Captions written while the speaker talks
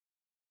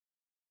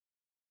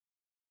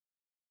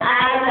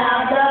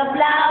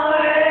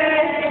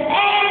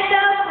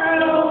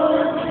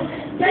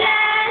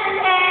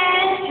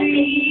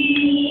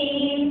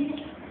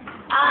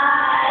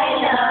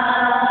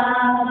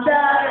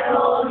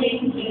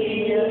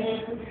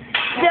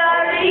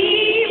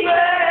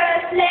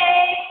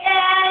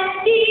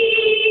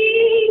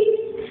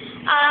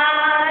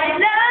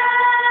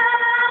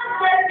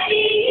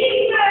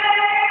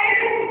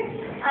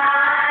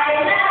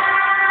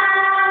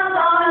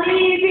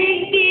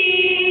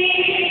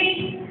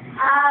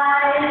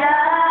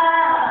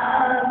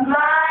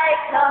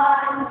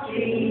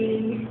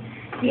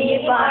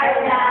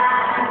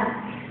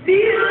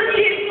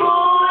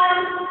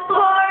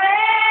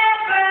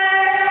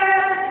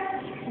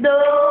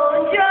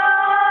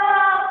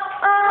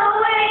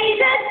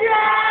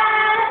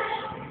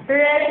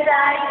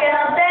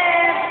sparkle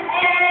there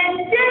and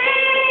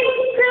sing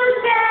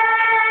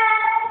together.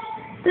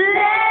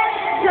 Let's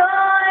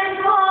join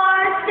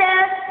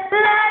forces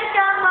like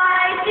a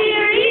mighty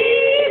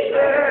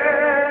river.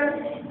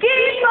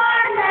 Keep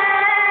our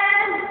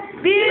land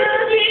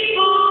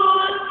beautiful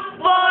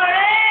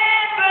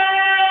forever.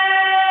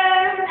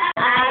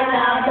 I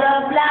love the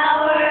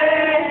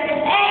flowers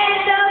and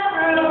the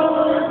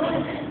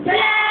fruits,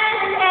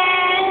 plants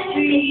and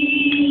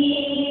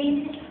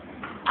trees.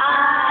 I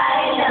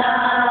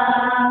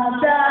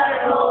love the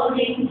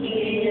rolling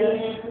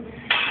hills,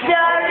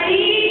 the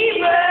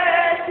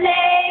rivers,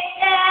 lakes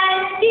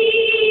and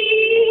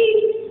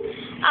seas.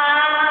 I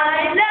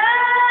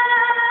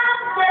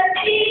love the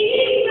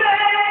singing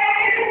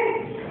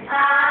birds. I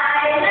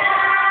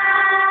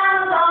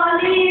love all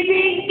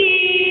living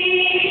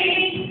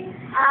things.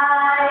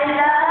 I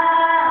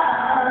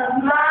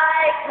love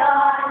my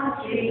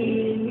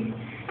country.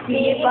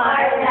 Keep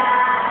our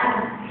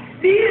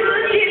land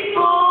beautiful.